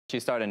She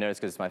started to notice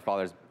because my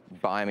father's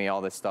buying me all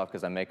this stuff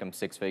because I make him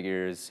 6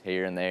 figures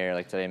here and there.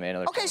 Like today, I made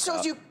another. Okay,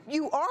 so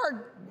you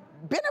are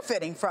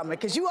benefiting from it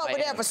because you over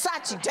there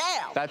Versace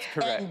down. That's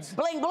correct. And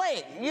bling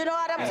bling. You know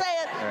what I'm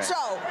saying? Right.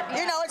 So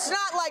you know, it's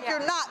not like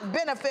you're not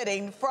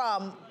benefiting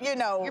from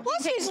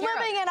Plus, he's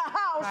living in a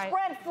house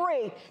rent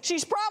free.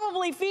 She's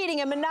probably feeding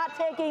him and not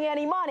taking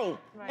any money.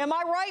 Am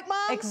I right,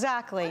 Mom?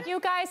 Exactly. You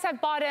guys have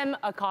bought him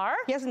a car.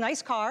 He has a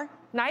nice car.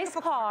 Nice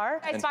car.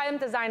 I buy him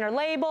designer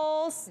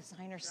labels.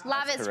 Designer stuff.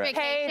 Lavish vacation.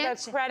 Pay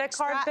the credit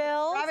card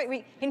bills.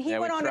 And he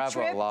went on a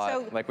trip.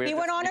 So like he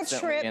went on a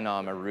trip in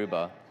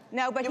Aruba.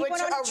 No, but he went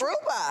on a trip.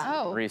 Aruba.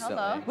 Oh, recently.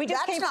 Hello. We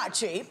just That's not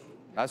cheap.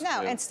 That's no,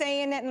 true. and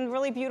staying in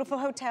really beautiful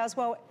hotels.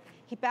 Well,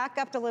 he backed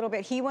up a little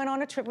bit. He went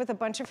on a trip with a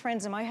bunch of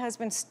friends, and my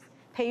husband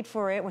paid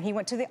for it when he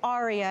went to the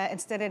Aria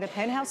instead of the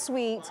penthouse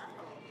suite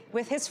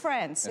with his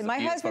friends. And my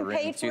husband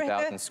paid for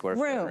the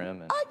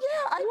room. Oh,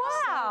 yeah.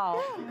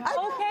 Wow.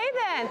 Okay,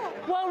 then.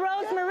 Well,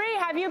 Rosemary,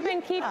 have you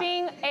been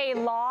keeping a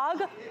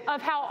log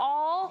of how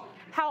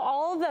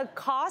all the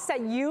costs that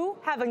you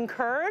have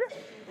incurred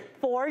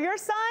for your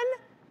son?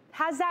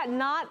 Has that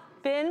not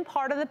been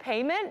part of the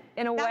payment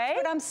in a way?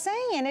 That's what I'm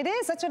saying. It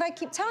is. That's what I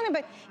keep telling him.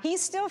 But he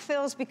still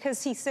feels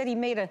because he said he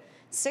made a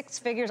 6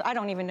 figures. I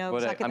don't even know.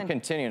 But I'm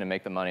continuing to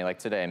make the money. Like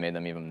today, I made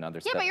them even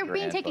another. Yeah, but you're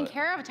being taken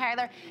care of,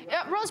 Tyler.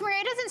 Rosemary,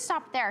 it doesn't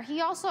stop there.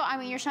 He also, I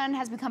mean, your son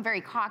has become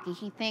very cocky.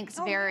 He thinks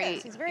he's very he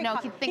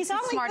thinks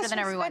he's smarter than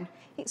everyone.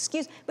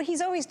 But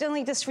he's always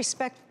only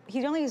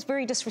He only is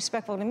very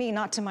disrespectful to me,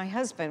 not to my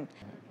husband.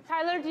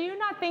 Tyler, do you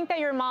not think that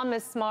your mom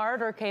is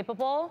smart or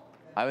capable?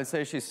 I would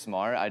say she's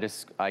smart.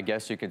 I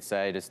guess you could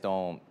say I just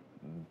don't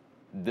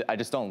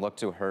look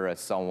to her as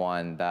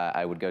someone that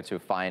I would go to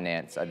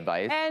finance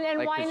advice. And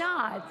like, why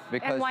not?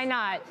 Because, and why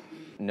not?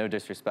 No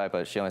disrespect,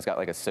 but she only's got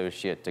like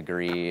associate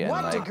degree. And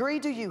what degree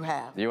do you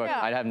have?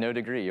 I'd have no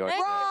degree. Right.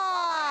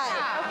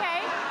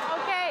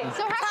 Okay.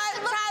 So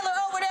Tyler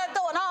over there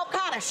throwing all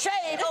kind of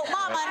shade. Oh,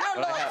 Mama, and her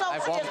little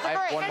associate's degree. I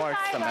have one more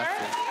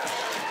semester.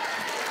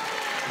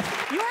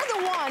 You're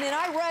the one, and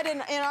I read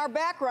in our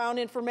background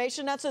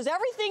information that says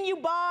everything you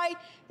buy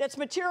that's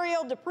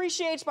material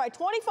depreciates by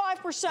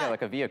 25%. Yeah,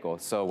 like a vehicle.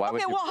 So why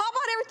would you? Okay, well, how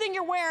about everything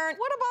you're wearing?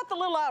 What about the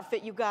little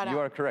outfit you got on? You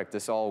are correct.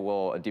 This all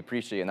will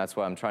depreciate, and that's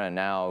why I'm trying to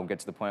now get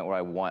to the point where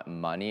I want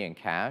money and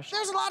cash.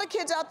 There's a lot of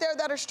kids out there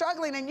that are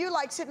struggling, and you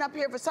like sitting up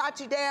here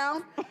Versace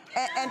down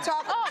and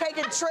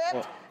taking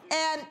trips,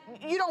 and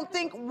you don't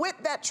think with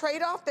that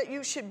trade-off that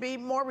you should be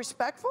more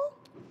respectful?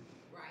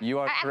 You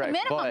are correct.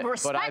 At the minimum,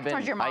 respect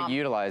towards your mom. I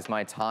utilize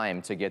my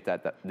time to get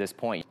this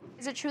point.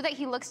 Is it true that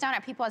he looks down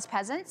at people as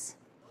peasants?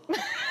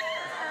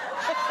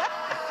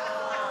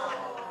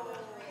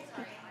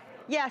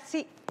 Yes,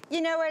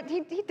 you know what,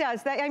 he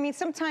does that. I mean,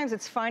 sometimes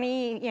it's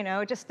funny,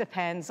 it just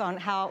depends on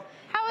how.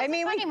 How is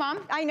it funny,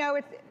 Mom? I know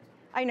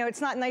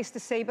it's not nice to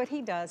say, but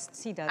he does.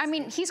 I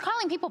mean, he's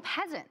calling people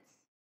peasants.